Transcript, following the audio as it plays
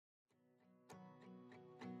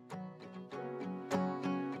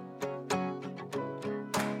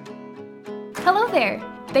Hello there!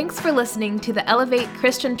 Thanks for listening to the Elevate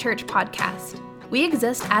Christian Church podcast. We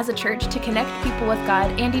exist as a church to connect people with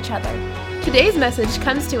God and each other. Today's message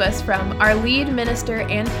comes to us from our lead minister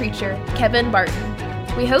and preacher, Kevin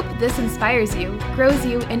Barton. We hope this inspires you, grows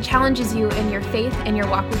you, and challenges you in your faith and your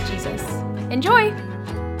walk with Jesus. Enjoy!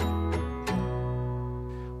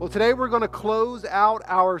 Well, today we're going to close out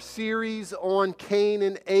our series on Cain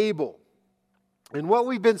and Abel. And what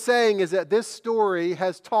we've been saying is that this story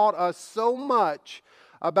has taught us so much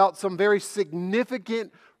about some very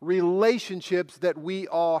significant relationships that we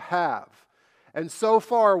all have. And so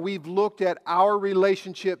far, we've looked at our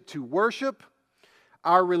relationship to worship,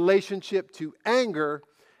 our relationship to anger,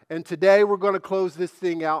 and today we're going to close this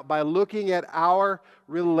thing out by looking at our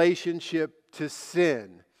relationship to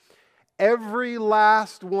sin. Every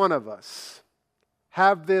last one of us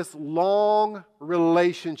have this long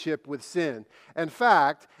relationship with sin. In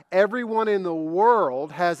fact, everyone in the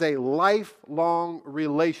world has a lifelong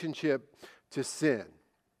relationship to sin.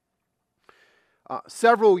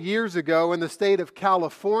 Several years ago in the state of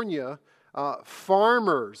California,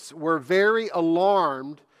 farmers were very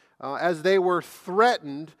alarmed as they were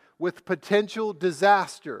threatened with potential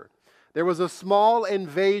disaster. There was a small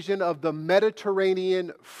invasion of the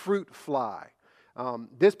Mediterranean fruit fly.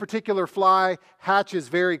 This particular fly hatches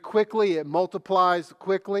very quickly, it multiplies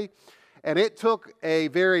quickly, and it took a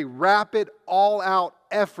very rapid, all-out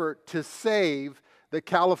effort to save the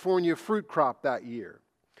California fruit crop that year.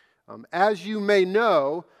 As you may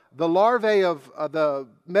know, the larvae of the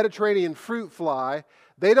Mediterranean fruit fly,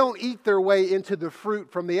 they don't eat their way into the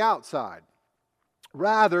fruit from the outside.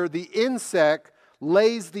 Rather, the insect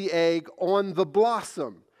lays the egg on the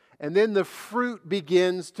blossom, and then the fruit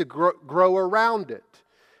begins to grow around it.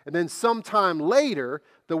 And then sometime later,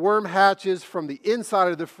 the worm hatches from the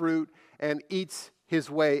inside of the fruit and eats his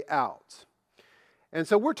way out. And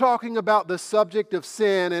so we're talking about the subject of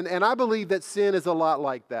sin, and I believe that sin is a lot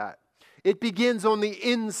like that. It begins on the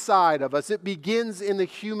inside of us. It begins in the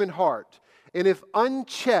human heart. And if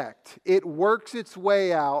unchecked, it works its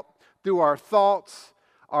way out through our thoughts,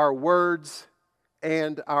 our words,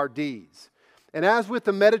 and our deeds. And as with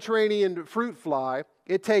the Mediterranean fruit fly,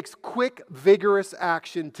 it takes quick, vigorous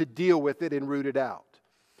action to deal with it and root it out.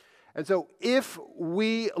 And so if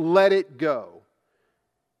we let it go,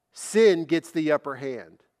 sin gets the upper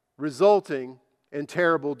hand, resulting in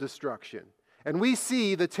terrible destruction. And we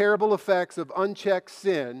see the terrible effects of unchecked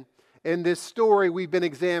sin in this story we've been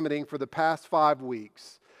examining for the past 5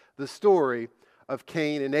 weeks, the story of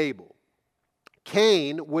Cain and Abel.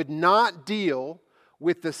 Cain would not deal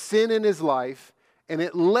with the sin in his life, and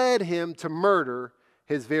it led him to murder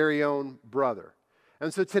his very own brother.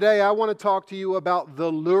 And so today I want to talk to you about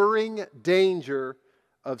the luring danger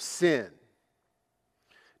of sin.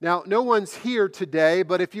 Now, no one's here today,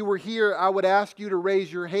 but if you were here, I would ask you to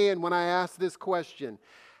raise your hand when I ask this question.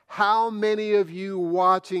 How many of you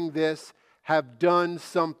watching this have done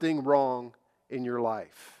something wrong in your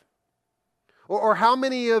life? Or how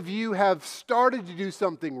many of you have started to do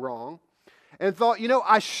something wrong and thought,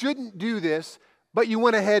 I shouldn't do this, but you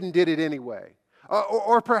went ahead and did it anyway?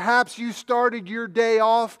 Or perhaps you started your day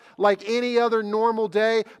off like any other normal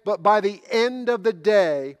day, but by the end of the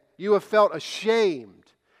day, you have felt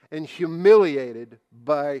ashamed and humiliated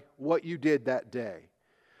by what you did that day.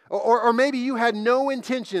 Or maybe you had no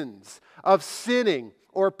intentions of sinning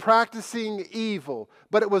or practicing evil,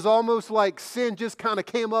 but it was almost like sin just kind of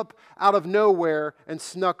came up out of nowhere and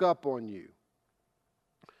snuck up on you.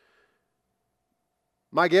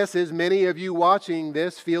 My guess is many of you watching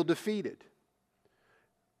this feel defeated.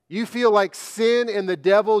 You feel like sin and the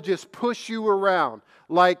devil just push you around,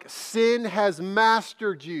 like sin has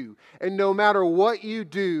mastered you, and no matter what you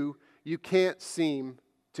do, you can't seem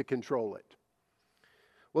to control it.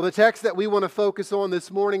 Well, the text that we want to focus on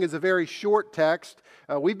this morning is a very short text.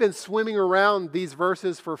 We've been swimming around these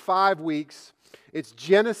verses for 5 weeks. It's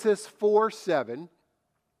Genesis 4:7.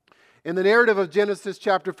 In the narrative of Genesis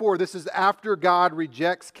chapter 4, this is after God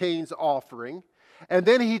rejects Cain's offering. And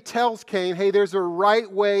then he tells Cain, hey, there's a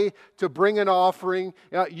right way to bring an offering.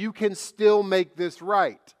 You can still make this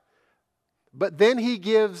right. But then he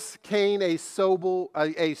gives Cain a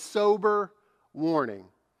sober warning.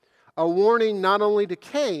 A warning not only to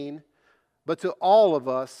Cain, but to all of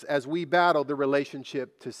us as we battle the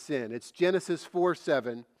relationship to sin. It's Genesis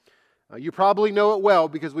 4:7. You probably know it well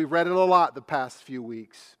because we've read it a lot the past few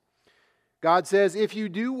weeks. God says, if you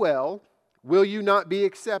do well, will you not be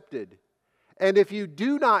accepted? And if you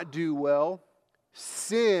do not do well,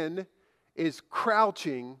 sin is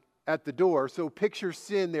crouching at the door. So picture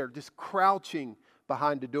sin there, just crouching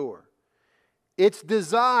behind the door. Its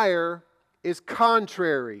desire is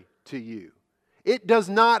contrary to you. It does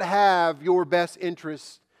not have your best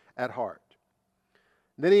interests at heart.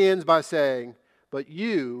 Then he ends by saying, but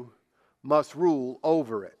you must rule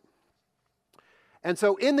over it. And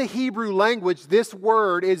so in the Hebrew language, this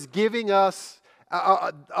word is giving us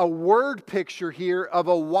a word picture here of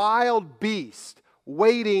a wild beast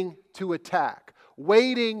waiting to attack,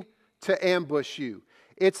 waiting to ambush you.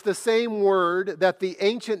 It's the same word that the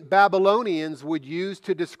ancient Babylonians would use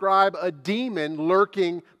to describe a demon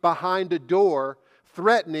lurking behind a door,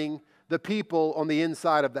 threatening the people on the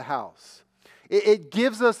inside of the house. It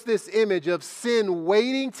gives us this image of sin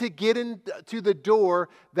waiting to get into the door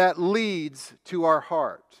that leads to our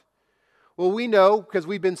heart. Well, we know, because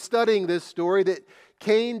we've been studying this story, that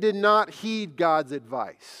Cain did not heed God's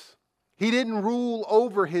advice. He didn't rule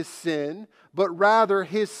over his sin, but rather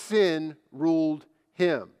his sin ruled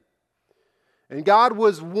him. And God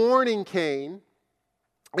was warning Cain,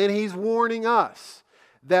 and He's warning us,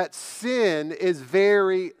 that sin is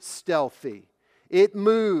very stealthy. It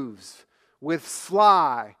moves with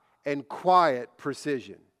sly and quiet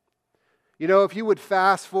precision. You know, if you would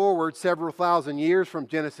fast forward several thousand years from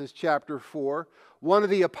Genesis chapter 4, one of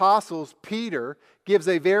the apostles, Peter, gives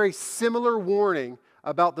a very similar warning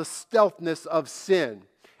about the stealthiness of sin.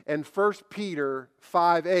 In 1 Peter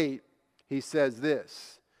 5:8, he says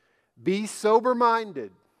this, "Be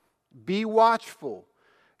sober-minded, be watchful.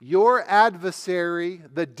 Your adversary,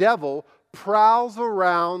 the devil, prowls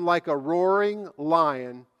around like a roaring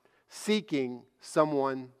lion, seeking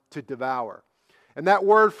someone to devour." And that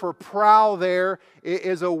word for prowl there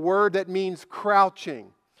is a word that means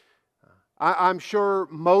crouching. I'm sure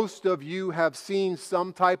most of you have seen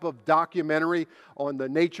some type of documentary on the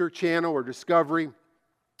Nature Channel or Discovery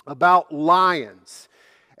about lions.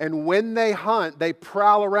 And when they hunt, they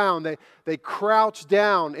prowl around, they crouch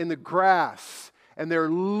down in the grass, and they're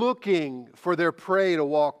looking for their prey to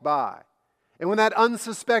walk by. And when that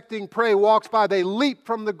unsuspecting prey walks by, they leap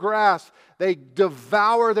from the grass, they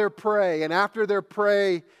devour their prey, and after their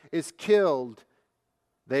prey is killed,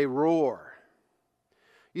 they roar.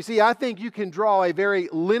 You see, I think you can draw a very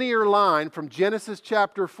linear line from Genesis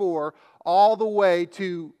chapter 4 all the way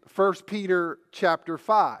to 1 Peter chapter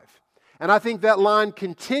 5. And I think that line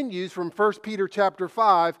continues from 1 Peter chapter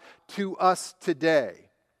 5 to us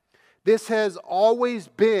today. This has always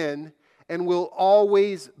been and will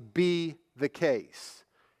always be the case.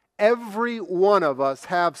 Every one of us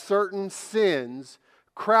have certain sins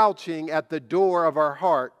crouching at the door of our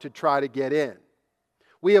heart to try to get in.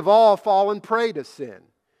 We have all fallen prey to sin.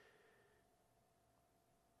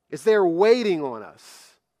 It's there waiting on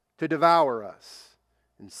us to devour us.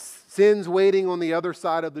 And sin's waiting on the other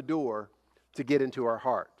side of the door to get into our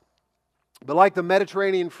heart. But like the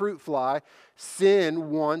Mediterranean fruit fly,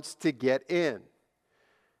 sin wants to get in.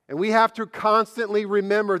 And we have to constantly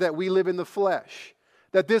remember that we live in the flesh,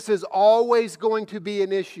 that this is always going to be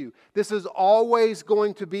an issue. This is always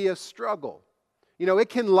going to be a struggle. You know, it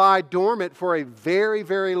can lie dormant for a very,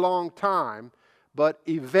 very long time, but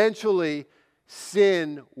eventually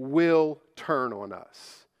sin will turn on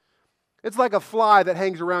us. It's like a fly that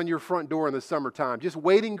hangs around your front door in the summertime, just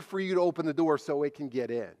waiting for you to open the door so it can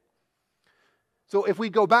get in. So if we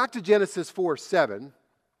go back to Genesis 4:7,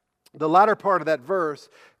 the latter part of that verse,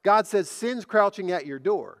 God says, sin's crouching at your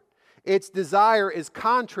door. Its desire is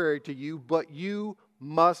contrary to you, but you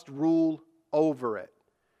must rule over it.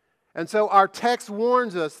 And so our text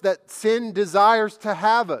warns us that sin desires to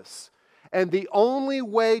have us. And the only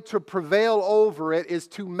way to prevail over it is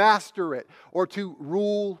to master it or to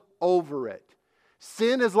rule over it.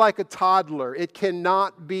 Sin is like a toddler. It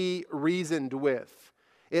cannot be reasoned with.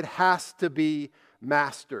 It has to be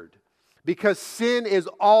mastered. Because sin is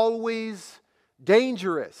always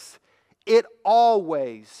dangerous. It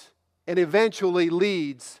always and eventually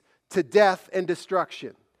leads to death and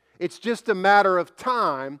destruction. It's just a matter of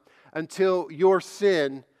time until your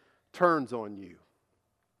sin turns on you.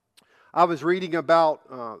 I was reading about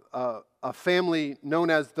a family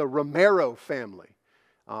known as the Romero family.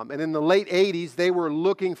 And in the late 80s, they were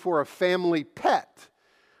looking for a family pet.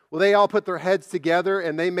 Well, they all put their heads together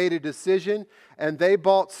and they made a decision, and they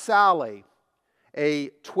bought Sally, a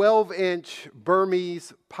 12-inch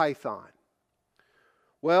Burmese python.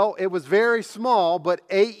 Well, it was very small, but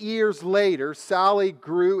 8 years later, Sally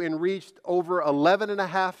grew and reached over 11 and a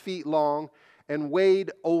half feet long and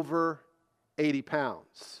weighed over 80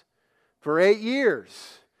 pounds. For 8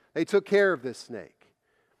 years, they took care of this snake.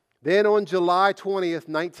 Then on July 20th,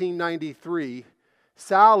 1993,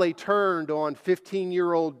 Sally turned on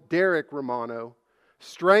 15-year-old Derek Romano,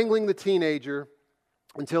 strangling the teenager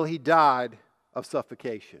until he died of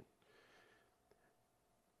suffocation.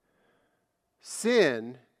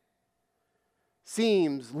 Sin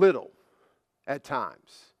seems little at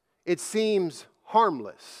times. It seems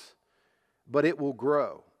harmless, but it will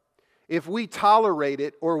grow. If we tolerate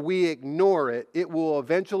it or we ignore it, it will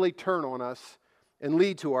eventually turn on us and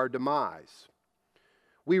lead to our demise.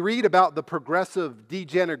 We read about the progressive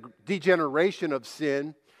degeneration of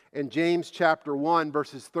sin in James chapter 1,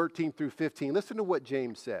 verses 13 through 15. Listen to what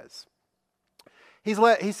James says. He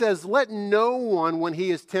says, "Let no one, when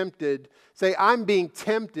he is tempted, say, 'I'm being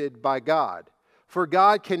tempted by God.' For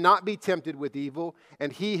God cannot be tempted with evil,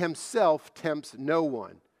 and He Himself tempts no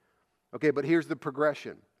one." Okay, but here's the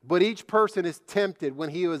progression. "But each person is tempted when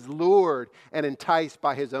he is lured and enticed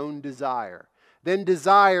by his own desire. Then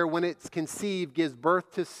desire, when it's conceived, gives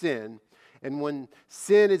birth to sin. And when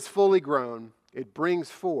sin is fully grown, it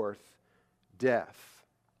brings forth death."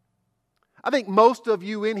 I think most of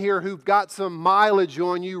you in here who've got some mileage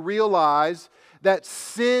on you realize that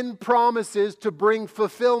sin promises to bring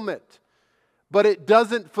fulfillment. But it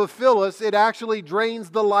doesn't fulfill us. It actually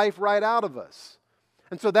drains the life right out of us.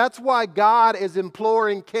 And so that's why God is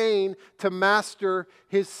imploring Cain to master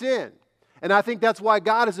his sin. And I think that's why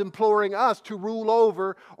God is imploring us to rule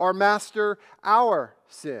over or master our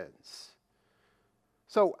sins.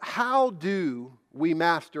 So how do we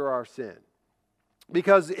master our sin?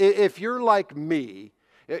 Because if you're like me,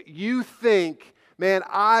 you think, man,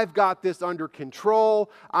 I've got this under control,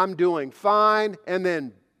 I'm doing fine, and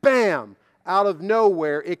then bam, out of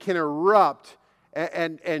nowhere, it can erupt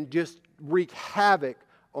and just wreak havoc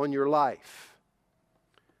on your life.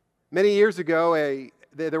 Many years ago,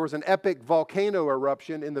 there was an epic volcano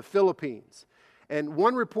eruption in the Philippines. And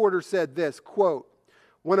one reporter said this, quote,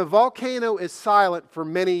 "When a volcano is silent for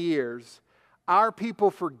many years, our people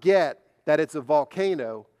forget that it's a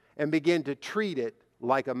volcano and begin to treat it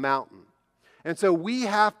like a mountain." And so we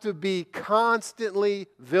have to be constantly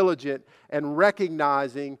vigilant and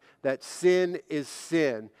recognizing that sin is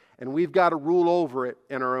sin, and we've got to rule over it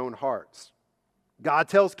in our own hearts. God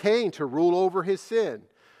tells Cain to rule over his sin.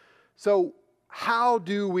 So how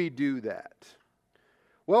do we do that?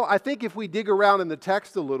 Well, I think if we dig around in the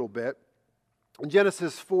text a little bit, in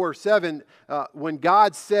Genesis 4:7, when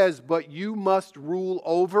God says, "But you must rule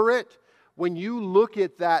over it," when you look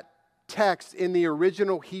at that text in the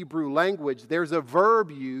original Hebrew language, there's a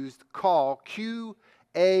verb used called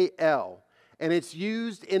QAL, and it's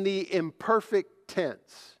used in the imperfect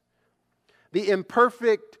tense. The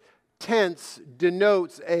imperfect tense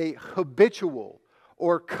denotes a habitual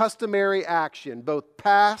or customary action, both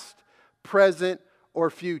past, present, or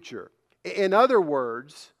future. In other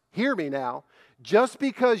words, hear me now, just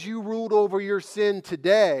because you ruled over your sin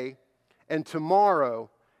today and tomorrow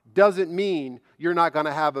doesn't mean you're not going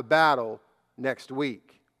to have a battle next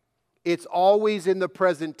week. It's always in the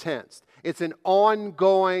present tense. It's an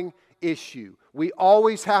ongoing issue. We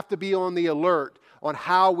always have to be on the alert on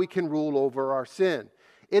how we can rule over our sin.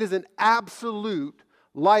 It is an absolute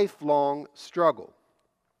lifelong struggle.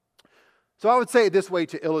 So I would say it this way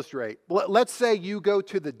to illustrate. Let's say you go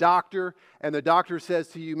to the doctor and the doctor says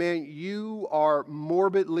to you, "Man, you are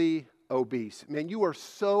morbidly obese. Man, you are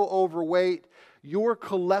so overweight. Your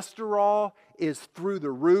cholesterol is through the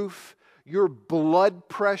roof. Your blood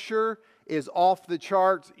pressure is off the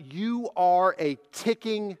charts. You are a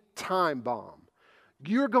ticking time bomb.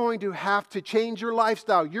 You're going to have to change your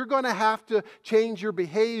lifestyle. You're going to have to change your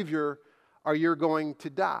behavior or you're going to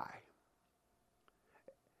die."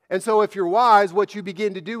 And so if you're wise, what you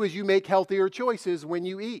begin to do is you make healthier choices when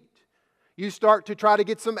you eat. You start to try to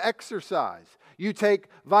get some exercise. You take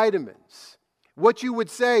vitamins. What you would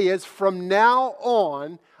say is, from now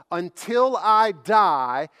on until I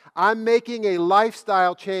die, I'm making a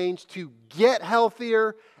lifestyle change to get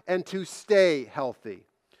healthier and to stay healthy.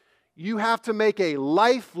 You have to make a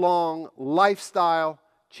lifelong lifestyle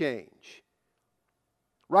change.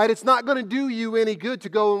 Right? It's not going to do you any good to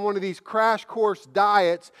go on one of these crash course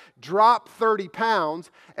diets, drop 30 pounds,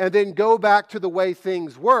 and then go back to the way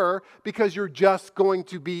things were, because you're just going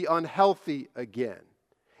to be unhealthy again.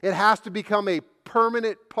 It has to become a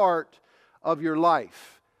permanent part of your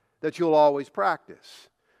life that you'll always practice.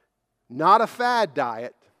 Not a fad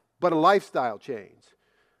diet, but a lifestyle change.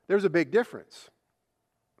 There's a big difference.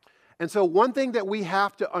 And so one thing that we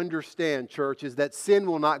have to understand, church, is that sin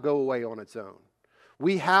will not go away on its own.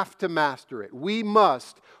 We have to master it. We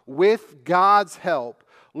must, with God's help,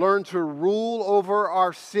 learn to rule over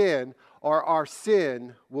our sin, or our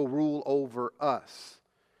sin will rule over us.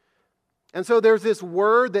 And so there's this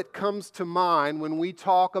word that comes to mind when we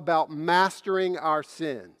talk about mastering our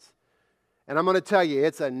sins. And I'm going to tell you,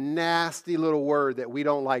 it's a nasty little word that we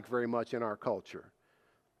don't like very much in our culture.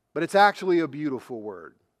 But it's actually a beautiful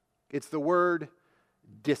word. It's the word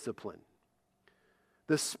discipline.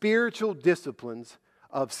 the spiritual disciplines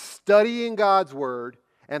of studying God's Word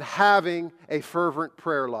and having a fervent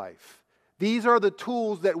prayer life. These are the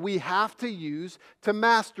tools that we have to use to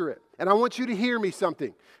master it. And I want you to hear me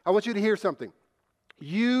something. I want you to hear something.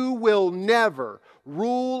 You will never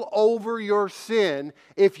rule over your sin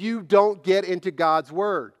if you don't get into God's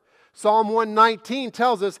Word. Psalm 119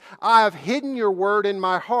 tells us, I have hidden your word in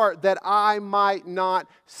my heart that I might not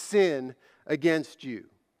sin against you.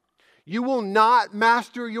 You will not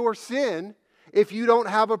master your sin if you don't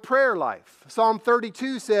have a prayer life. Psalm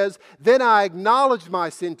 32 says, then I acknowledged my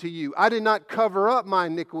sin to you. I did not cover up my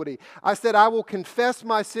iniquity. I said, I will confess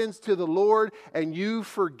my sins to the Lord, and you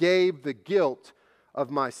forgave the guilt of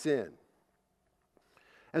my sin.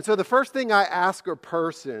 And so the first thing I ask a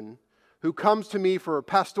person who comes to me for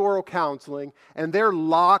pastoral counseling and they're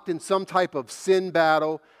locked in some type of sin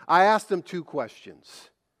battle, I ask them two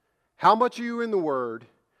questions. How much are you in the Word,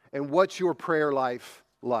 and what's your prayer life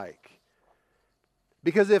like?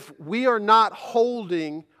 Because if we are not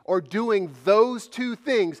holding or doing those two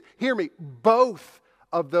things, hear me, both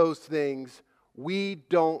of those things, we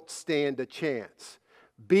don't stand a chance.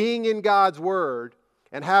 Being in God's Word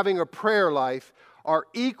and having a prayer life are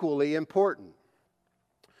equally important.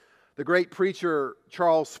 The great preacher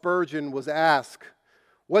Charles Spurgeon was asked,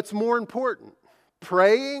 what's more important,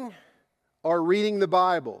 praying or reading the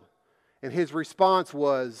Bible? And his response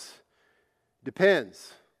was,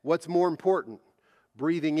 depends. What's more important,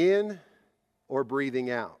 breathing in or breathing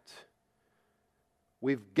out?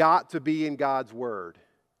 We've got to be in God's Word.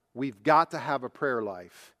 We've got to have a prayer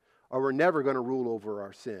life, or we're never going to rule over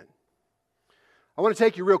our sin. I want to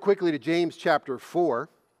take you real quickly to James chapter 4.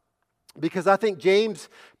 Because I think James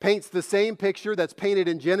paints the same picture that's painted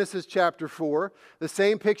in Genesis chapter 4, the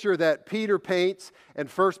same picture that Peter paints in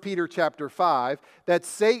 1 Peter chapter 5, that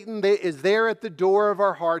Satan is there at the door of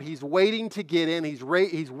our heart. He's waiting to get in. He's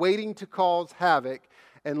waiting to cause havoc.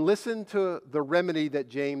 And listen to the remedy that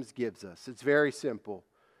James gives us. It's very simple.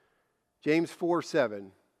 James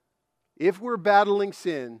 4:7. If we're battling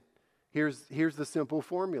sin, here's the simple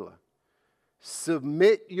formula.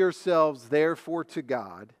 Submit yourselves therefore to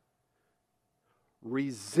God.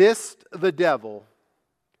 Resist the devil,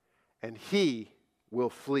 and he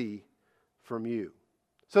will flee from you.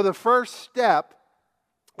 So the first step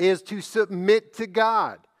is to submit to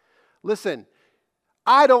God. Listen,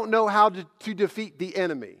 I don't know how to defeat the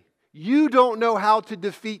enemy. You don't know how to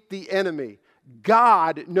defeat the enemy.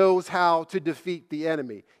 God knows how to defeat the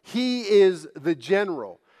enemy. He is the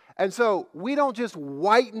general. And so we don't just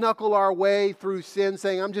white-knuckle our way through sin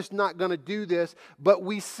saying, I'm just not going to do this, but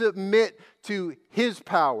we submit to His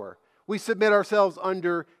power. We submit ourselves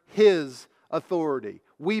under His authority.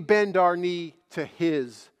 We bend our knee to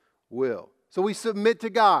His will. So we submit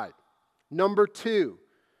to God. Number 2,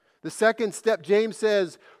 the second step, James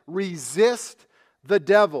says, resist the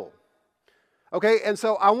devil. Okay, and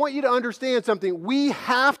so I want you to understand something. We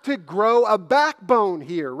have to grow a backbone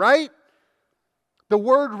here, right? The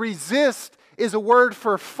word resist is a word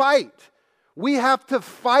for fight. We have to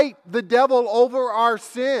fight the devil over our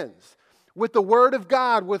sins with the Word of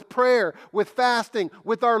God, with prayer, with fasting,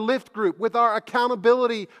 with our lift group, with our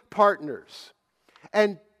accountability partners.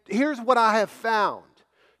 And here's what I have found.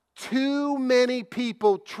 Too many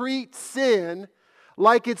people treat sin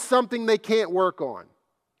like it's something they can't work on,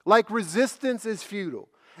 like resistance is futile.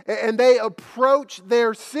 And they approach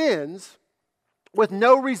their sins with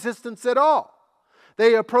no resistance at all.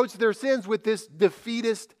 They approach their sins with this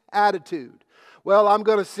defeatist attitude. Well, I'm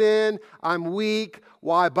going to sin. I'm weak.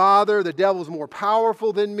 Why bother? The devil's more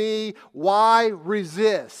powerful than me. Why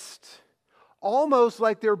resist? Almost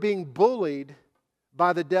like they're being bullied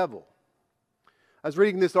by the devil. I was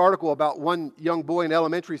reading this article about one young boy in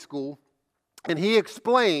elementary school, and he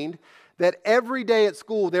explained that every day at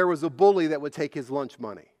school there was a bully that would take his lunch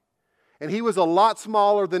money. And he was a lot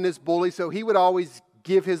smaller than this bully, so he would always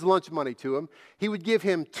give his lunch money to him. He would give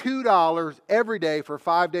him $2 every day for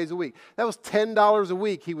 5 days a week. That was $10 a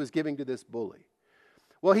week he was giving to this bully.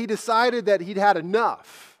 Well, he decided that he'd had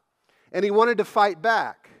enough, and he wanted to fight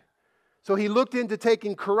back. So he looked into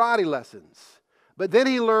taking karate lessons. But then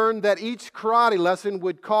he learned that each karate lesson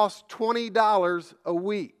would cost $20 a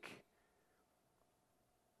week.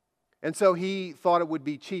 And so he thought it would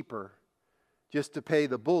be cheaper just to pay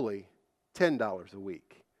the bully $10 a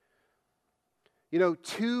week. You know,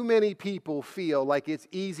 too many people feel like it's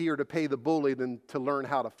easier to pay the bully than to learn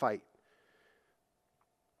how to fight.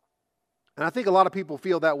 And I think a lot of people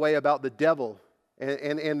feel that way about the devil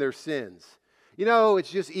and their sins. You know, it's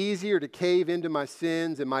just easier to cave into my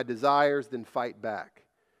sins and my desires than fight back.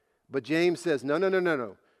 But James says,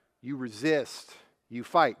 no. You resist. You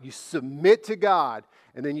fight. You submit to God.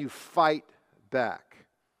 and then you fight back.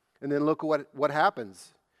 And then look what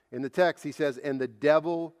happens. In the text, he says, and the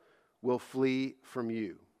devil will flee from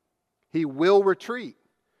you. He will retreat.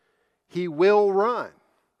 He will run.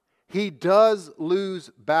 He does lose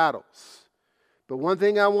battles. But one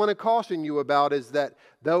thing I want to caution you about is that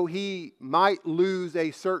though he might lose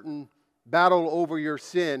a certain battle over your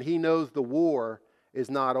sin, he knows the war is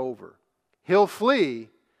not over. He'll flee,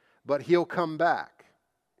 but he'll come back.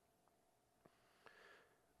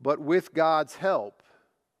 But with God's help,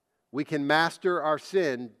 we can master our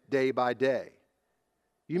sin day by day.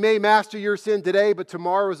 You may master your sin today, but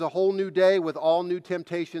tomorrow is a whole new day with all new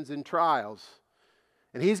temptations and trials.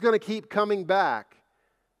 And he's going to keep coming back.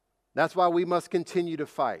 That's why we must continue to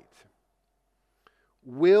fight.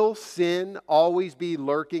 Will sin always be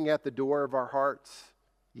lurking at the door of our hearts?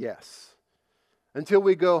 Yes. Until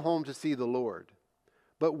we go home to see the Lord.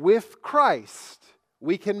 But with Christ,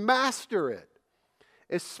 we can master it.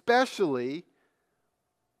 Especially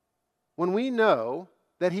when we know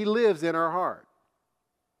that he lives in our heart.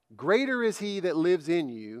 Greater is he that lives in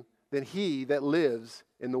you than he that lives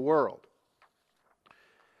in the world.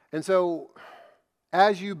 And so,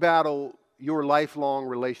 as you battle your lifelong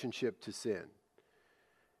relationship to sin,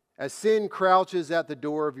 as sin crouches at the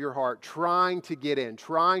door of your heart, trying to get in,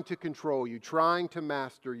 trying to control you, trying to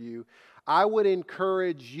master you, I would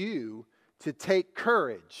encourage you to take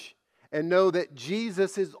courage and know that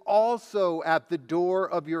Jesus is also at the door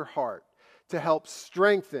of your heart to help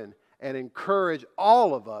strengthen and encourage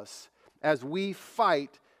all of us as we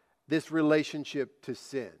fight this relationship to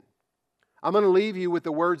sin. I'm going to leave you with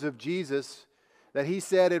the words of Jesus that he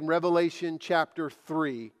said in Revelation chapter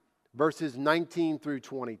 3, verses 19 through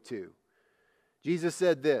 22. Jesus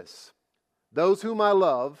said this, "Those whom I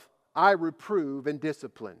love, I reprove and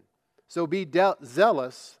discipline. So be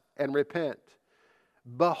zealous and repent.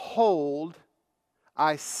 Behold,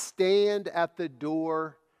 I stand at the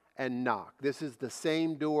door and knock." This is the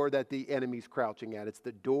same door that the enemy's crouching at. It's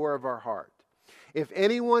the door of our heart. "If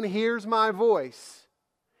anyone hears my voice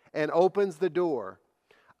and opens the door,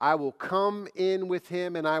 I will come in with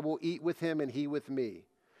him and I will eat with him and he with me.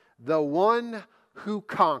 The one who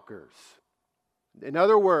conquers." In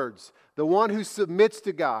other words, the one who submits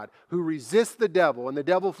to God, who resists the devil and the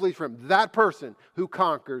devil flees from him, that person who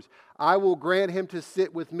conquers, I will grant him to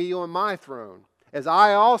sit with me on my throne, as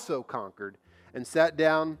I also conquered and sat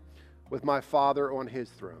down with my Father on his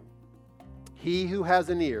throne. He who has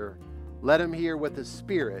an ear, let him hear what the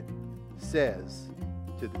Spirit says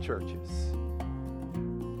to the churches.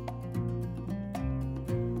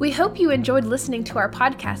 We hope you enjoyed listening to our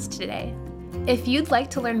podcast today. If you'd like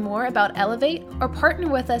to learn more about Elevate or partner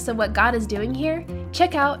with us in what God is doing here,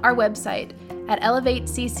 check out our website at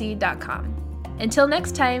elevatecc.com. Until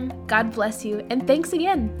next time, God bless you and thanks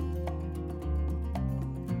again.